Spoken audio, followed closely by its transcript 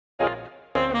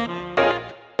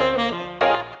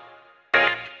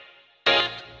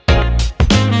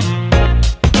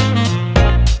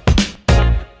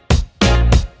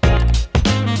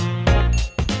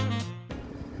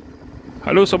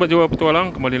Halo Sobat Jawa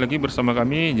Petualang, kembali lagi bersama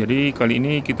kami. Jadi kali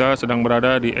ini kita sedang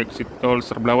berada di exit tol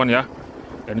Serbelawan ya.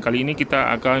 Dan kali ini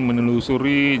kita akan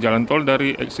menelusuri jalan tol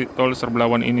dari exit tol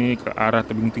Serbelawan ini ke arah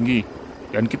Tebing Tinggi.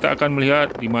 Dan kita akan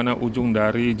melihat di mana ujung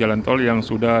dari jalan tol yang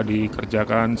sudah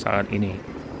dikerjakan saat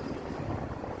ini.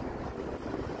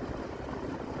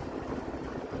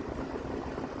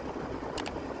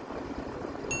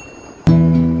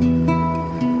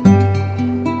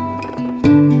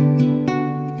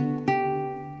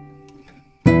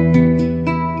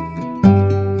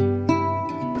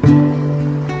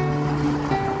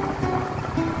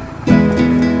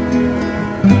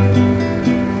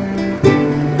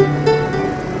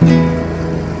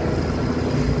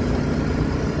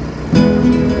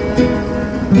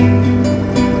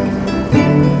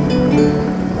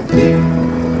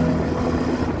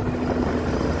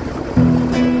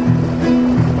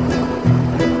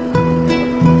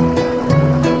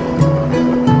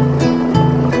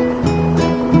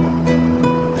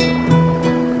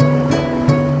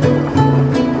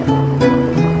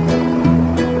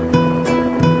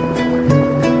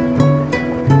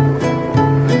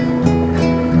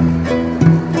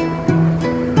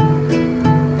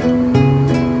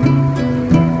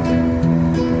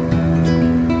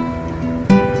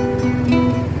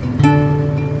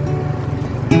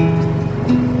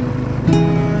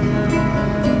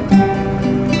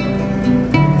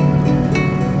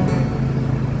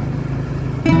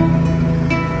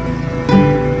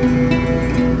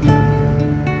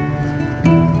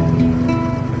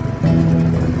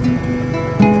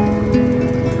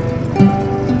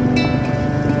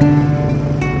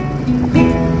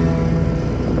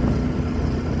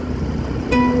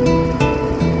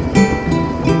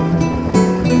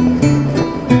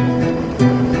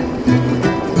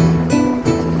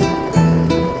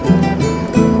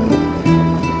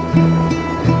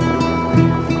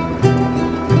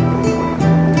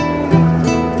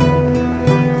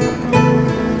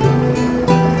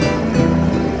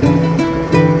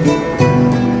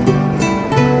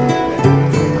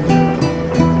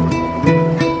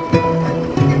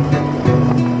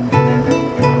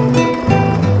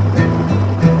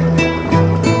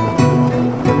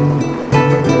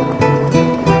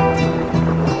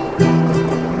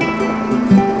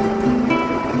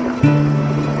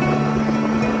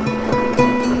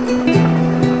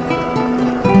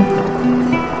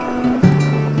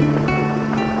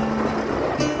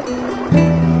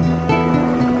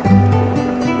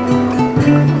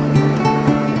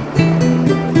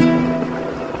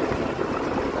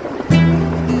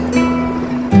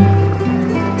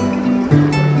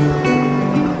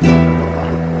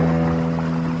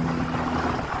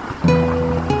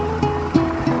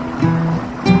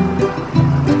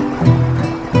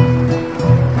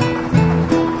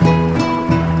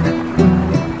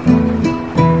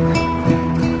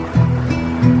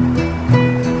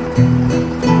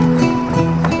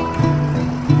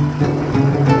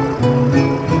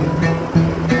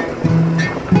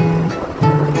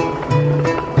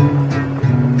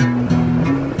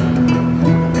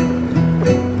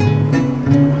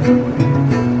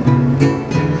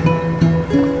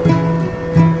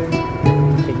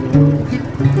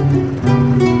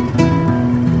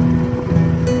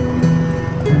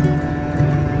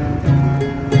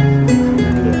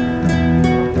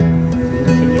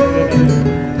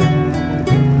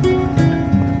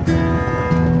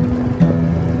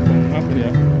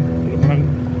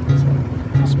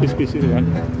 Spesies itu kan.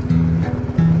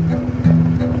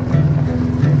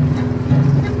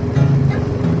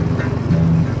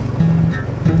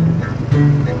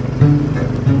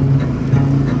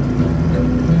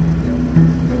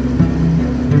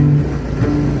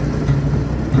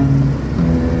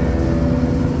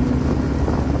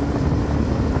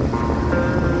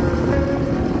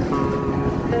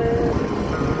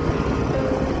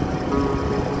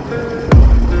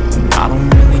 I don't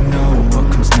really know what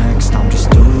comes next. I'm just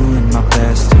doing my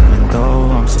best to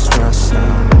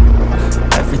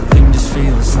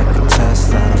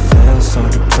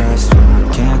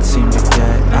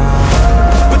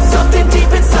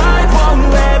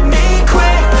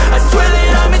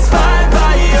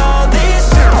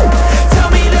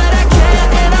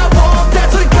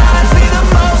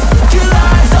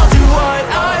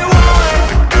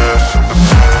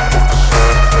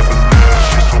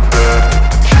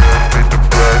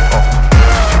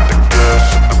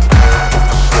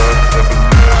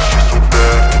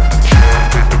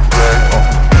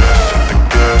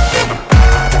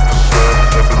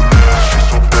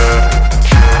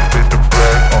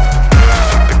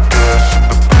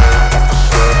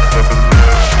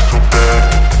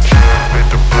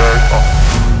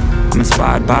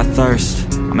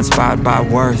inspired by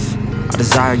worth. I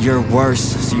desire your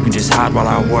worst, so you can just hide while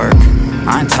I work.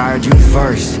 I ain't tired, you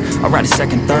first. I'll write a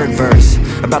second, third verse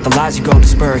about the lies you go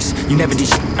disperse. You never did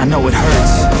shit, I know it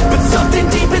hurts, but something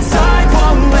deep inside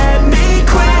won't let me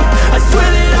quit. I swear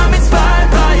that I'm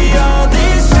inspired by all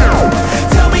this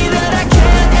shit. Tell me that I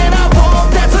can and I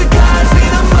won't. That's what guides me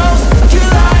the most. Your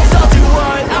lies, I'll do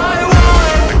what I want.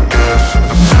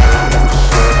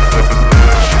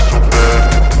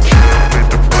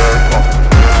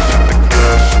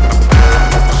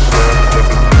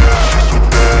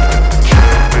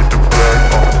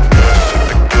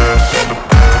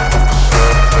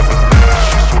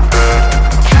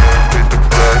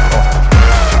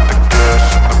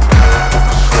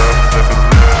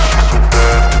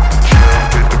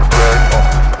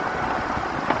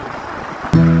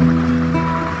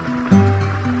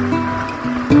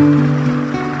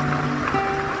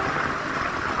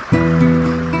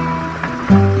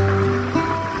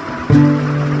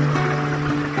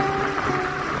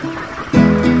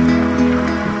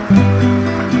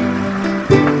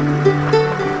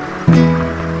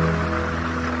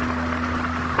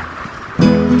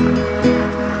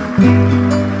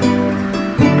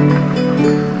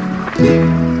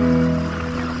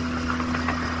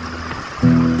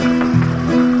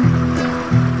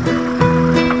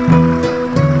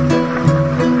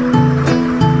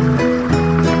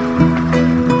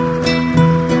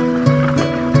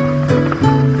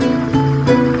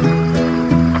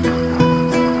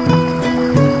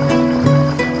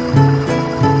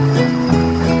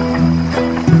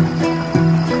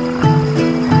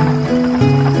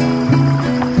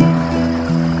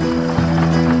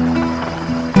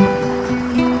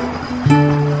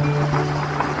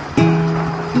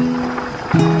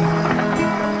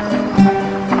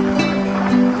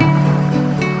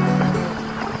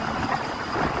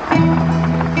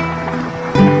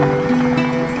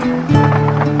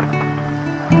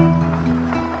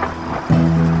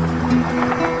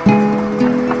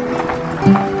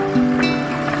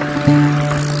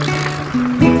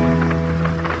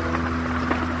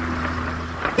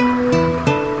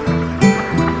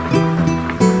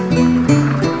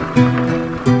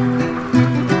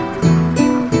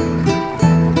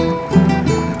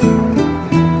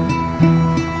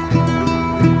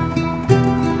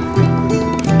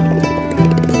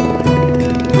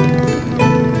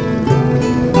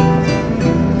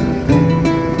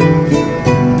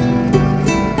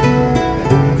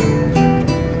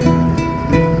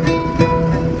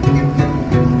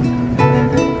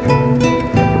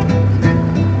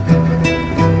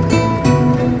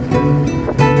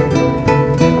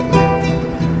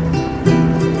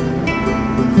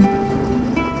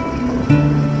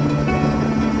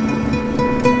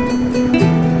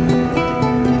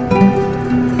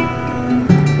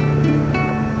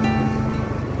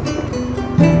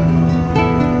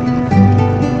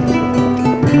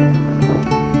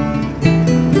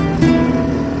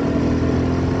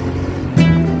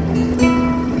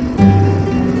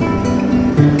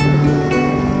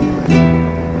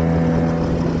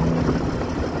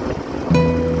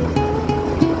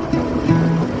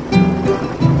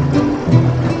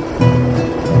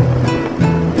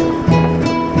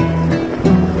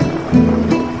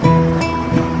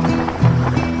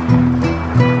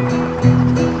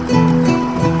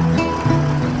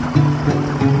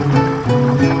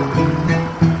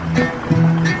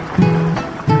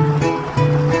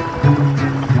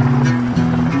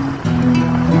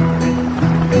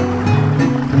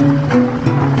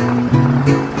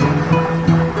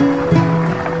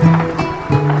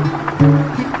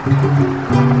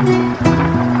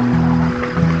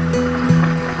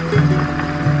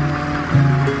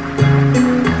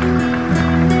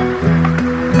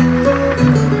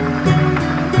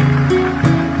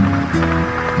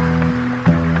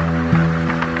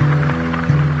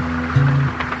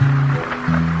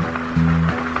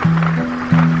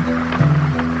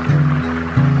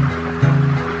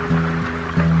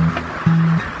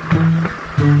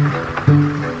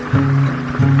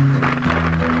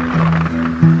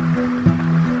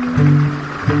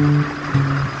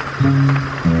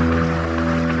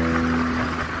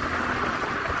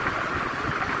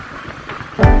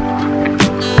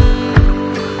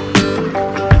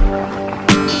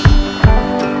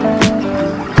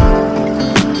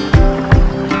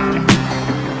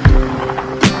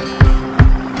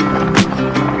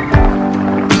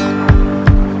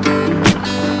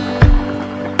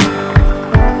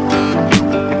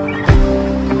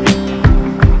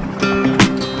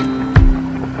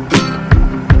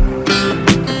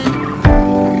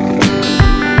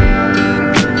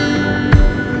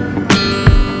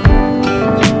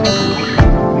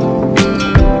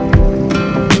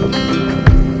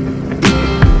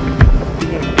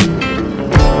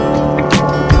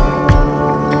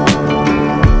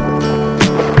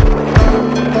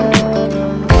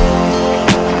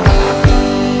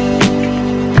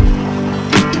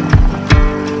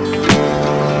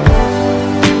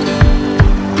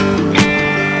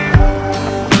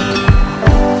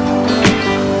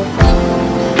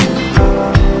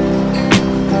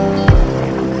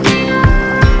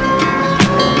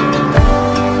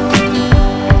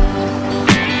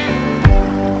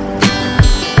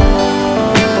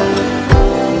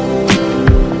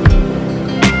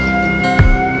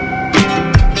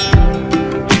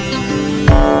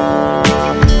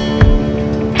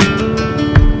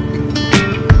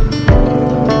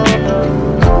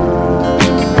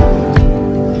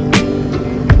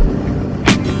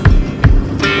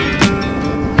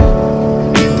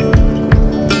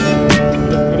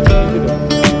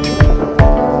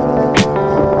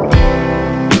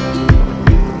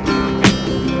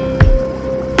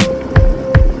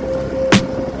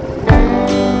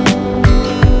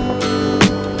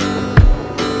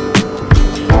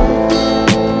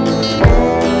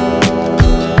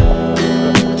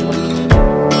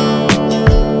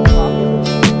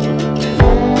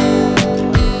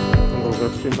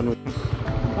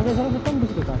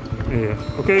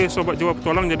 Oke Sobat Jiwa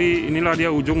Petualang, jadi inilah dia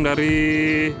ujung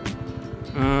dari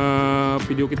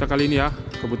video kita kali ini ya.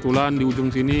 Kebetulan di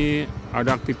ujung sini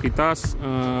ada aktivitas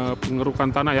pengerukan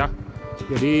tanah ya.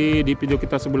 Jadi di video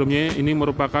kita sebelumnya ini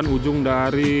merupakan ujung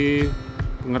dari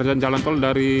pengerjaan jalan tol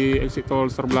dari exit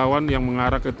tol Serbelawan yang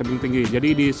mengarah ke Tebing Tinggi. Jadi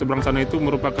di seberang sana itu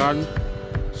merupakan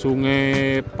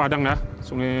Sungai Padang ya,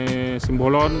 Sungai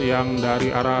Simbolon yang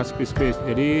dari arah Space.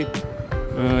 Jadi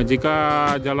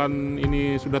jika jalan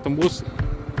ini sudah tembus,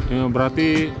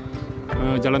 berarti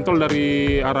jalan tol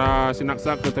dari arah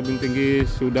Sinaksa ke Tebing Tinggi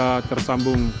sudah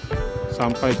tersambung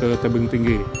sampai ke Tebing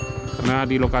Tinggi. Karena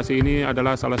di lokasi ini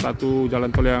adalah salah satu jalan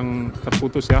tol yang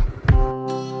terputus ya.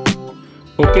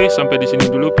 Oke, sampai di sini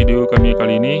dulu video kami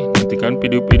kali ini. Nantikan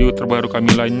video-video terbaru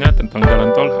kami lainnya tentang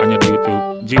jalan tol hanya di YouTube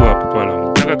Jiwa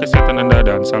Petualang. Jaga kesehatan Anda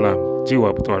dan salam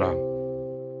Jiwa Petualang.